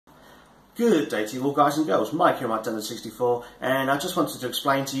Good day to you all, guys and girls. Mike here, Miketendo64, and I just wanted to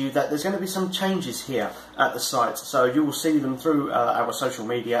explain to you that there's going to be some changes here at the site. So you will see them through our social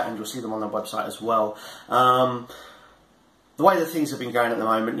media, and you'll see them on our website as well. The way that things have been going at the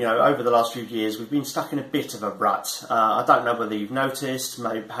moment, you know, over the last few years, we've been stuck in a bit of a rut. I don't know whether you've noticed,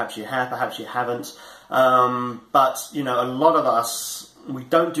 maybe perhaps you have, perhaps you haven't. But, you know, a lot of us, we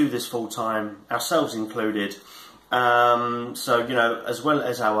don't do this full time, ourselves included. So, you know, as well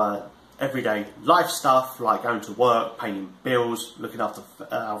as our everyday life stuff like going to work, paying bills, looking after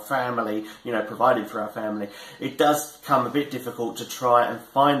our family, you know, providing for our family, it does become a bit difficult to try and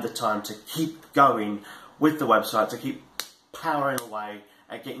find the time to keep going with the website, to keep powering away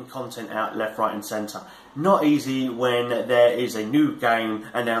at getting content out left, right and centre. Not easy when there is a new game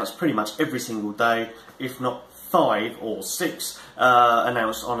announced pretty much every single day, if not 5 or 6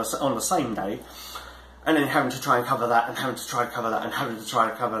 announced on the same day. And then having to try and cover that, and having to try and cover that, and having to try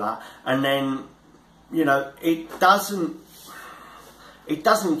and cover that, and then, you know, it doesn't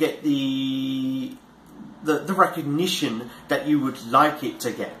get the recognition that you would like it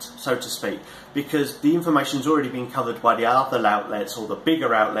to get, so to speak, because the information's already been covered by the other outlets or the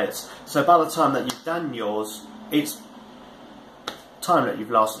bigger outlets. So by the time that you've done yours, it's time that you've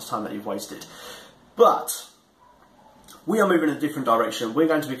lost, it's time that you've wasted. But we are moving in a different direction. We're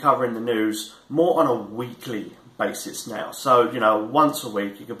going to be covering the news more on a weekly basis now. So, you know, once a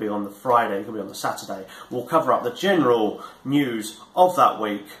week, it could be on the Friday, it could be on the Saturday. We'll cover up the general news of that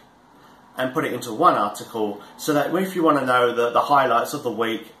week and put it into one article, so that if you want to know the highlights of the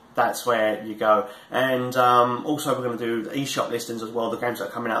week, that's where you go. And also we're going to do the eShop listings as well, the games that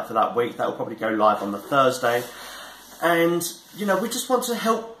are coming out for that week. That will probably go live on the Thursday. And, you know, we just want to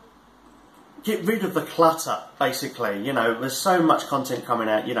help get rid of the clutter, basically. You know, there's so much content coming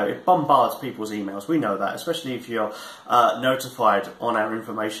out, you know, it bombards people's emails. We know that, especially if you're notified on our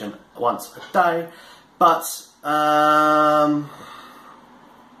information once a day. But,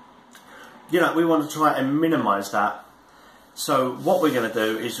 you know, we want to try and minimise that. So what we're going to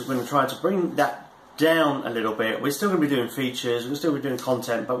do is we're going to try to bring that down a little bit. We're still going to be doing features, we're going to still be doing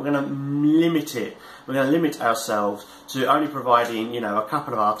content, but we're going to limit it. We're going to limit ourselves to only providing, you know, a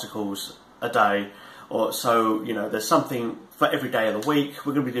couple of articles a day or so. You know, there's something for every day of the week.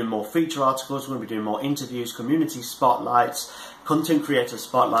 We're going to be doing more feature articles, we're going to be doing more interviews, community spotlights, content creator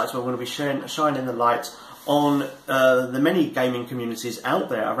spotlights, where we're going to be shining the light on the many gaming communities out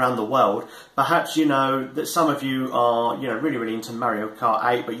there around the world. Perhaps you know that some of you are, you know, really into Mario Kart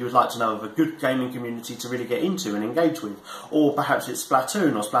 8, but you would like to know of a good gaming community to really get into and engage with. Or perhaps it's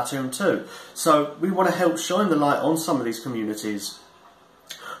Splatoon or Splatoon 2. So we want to help shine the light on some of these communities,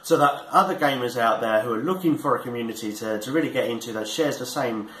 so that other gamers out there who are looking for a community to really get into, that shares the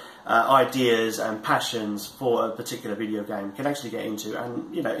same ideas and passions for a particular video game, can actually get into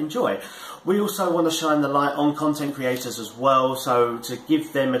and, you know, enjoy. We also want to shine the light on content creators as well, so to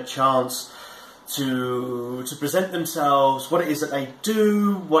give them a chance to present themselves, what it is that they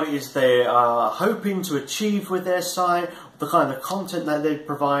do, what it is they are hoping to achieve with their site, the kind of content that they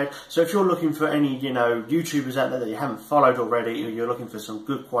provide. So if you're looking for any, you know, YouTubers out there that you haven't followed already, or you're looking for some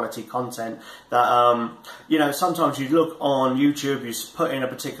good quality content that, you know, sometimes you look on YouTube, you put in a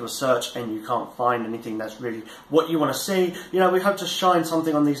particular search and you can't find anything that's really what you want to see. You know, we hope to shine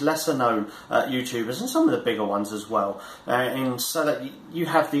something on these lesser known YouTubers and some of the bigger ones as well, and so that you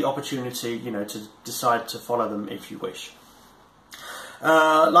have the opportunity, you know, to decide to follow them if you wish.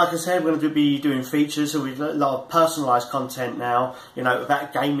 Like I said, we're going to be doing features, so we've got a lot of personalised content now, you know,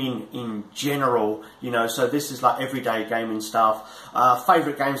 about gaming in general, you know, so this is like everyday gaming stuff,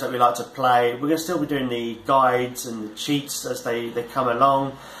 favourite games that we like to play. We're going to still be doing the guides and the cheats as they come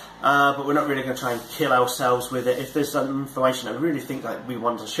along, but we're not really going to try and kill ourselves with it. If there's some information that we really think that we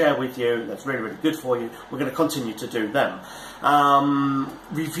want to share with you, that's really good for you, we're going to continue to do them.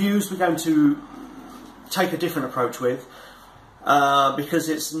 Reviews, we're going to take a different approach with. Because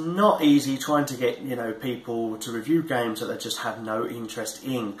it's not easy trying to get, you know, people to review games that they just have no interest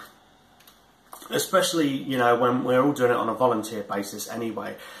in. Especially, you know, when we're all doing it on a volunteer basis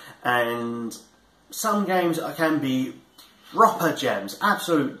anyway. And some games can be proper gems,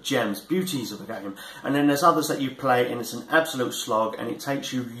 absolute gems, beauties of a game. And then there's others that you play and it's an absolute slog, and it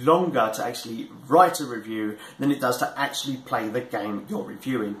takes you longer to actually write a review than it does to actually play the game you're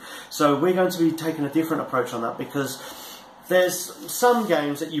reviewing. So we're going to be taking a different approach on that, because there's some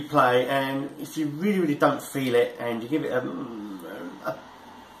games that you play, and if you really don't feel it, and you give it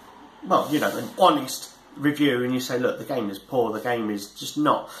well, you know, an honest review, and you say, look, the game is poor, the game is just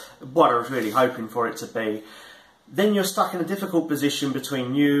not what I was really hoping for it to be, then you're stuck in a difficult position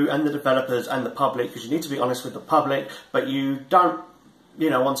between you and the developers and the public, because you need to be honest with the public, but you don't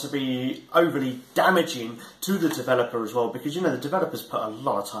want to be overly damaging to the developer as well, because the developers put a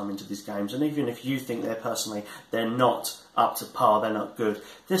lot of time into these games, and even if you think they're not up to par, they're not good,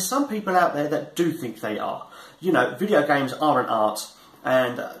 there's some people out there that do think they are. Video games are an art,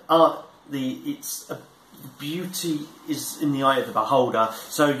 and beauty is in the eye of the beholder.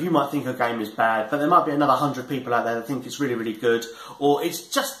 So you might think a game is bad, but there might be another 100 people out there that think it's really, really good, or it's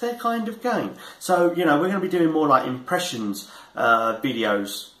just their kind of game. So we're going to be doing more like impressions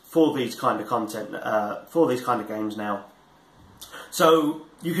videos for these kind of content, for these kind of games now. So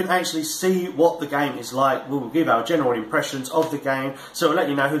you can actually see what the game is like. We'll give our general impressions of the game. So we'll let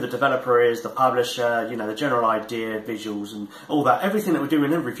you know who the developer is, the publisher, the general idea, visuals and all that. Everything that we're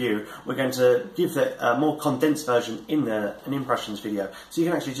doing in a review, we're going to give a more condensed version in an impressions video. So you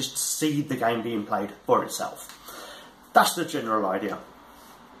can actually just see the game being played for itself. That's the general idea.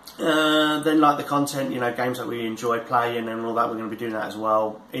 Then like the content, games that we enjoy playing and all that, we're going to be doing that as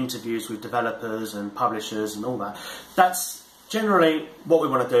well. Interviews with developers and publishers and all that. That's generally what we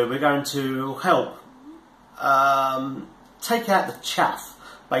want to do. We're going to help take out the chaff,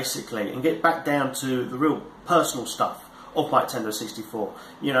 basically, and get back down to the real personal stuff of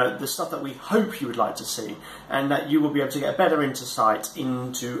Miketendo64. The stuff that we hope you would like to see, and that you will be able to get a better insight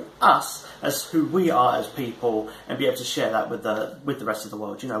into us as who we are as people, and be able to share that with the rest of the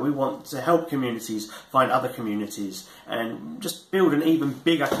world. We want to help communities find other communities, and just build an even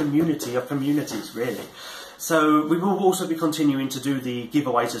bigger community of communities, really. So we will also be continuing to do the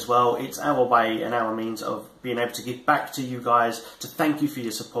giveaways as well. It's our way and our means of being able to give back to you guys, to thank you for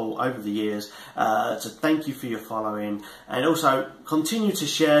your support over the years, to thank you for your following, and also continue to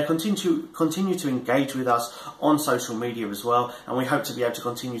share, continue to engage with us on social media as well. And we hope to be able to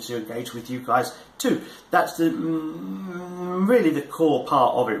continue to engage with you guys too. That's really the core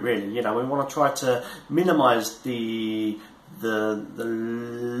part of it, really. We want to try to minimise the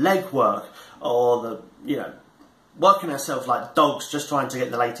legwork, or working ourselves like dogs just trying to get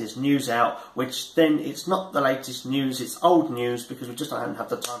the latest news out, which then it's not the latest news, it's old news, because we just don't have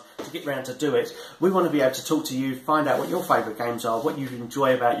the time to get around to do it. We want to be able to talk to you, find out what your favourite games are, what you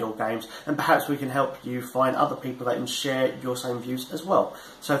enjoy about your games, and perhaps we can help you find other people that can share your same views as well.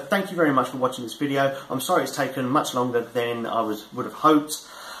 So thank you very much for watching this video. I'm sorry it's taken much longer than I would have hoped.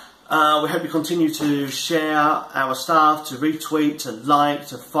 We hope you continue to share our stuff, to retweet, to like,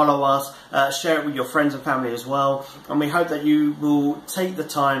 to follow us, share it with your friends and family as well. And we hope that you will take the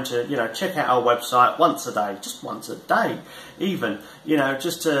time to, check out our website once a day, just once a day even,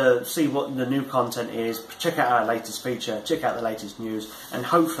 just to see what the new content is, check out our latest feature, check out the latest news, and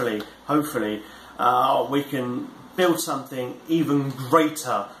hopefully we can build something even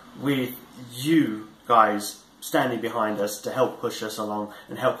greater with you guys standing behind us to help push us along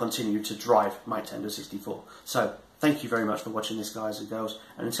and help continue to drive Miketendo64. So, thank you very much for watching this, guys and girls,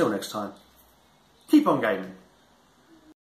 and until next time, keep on gaming.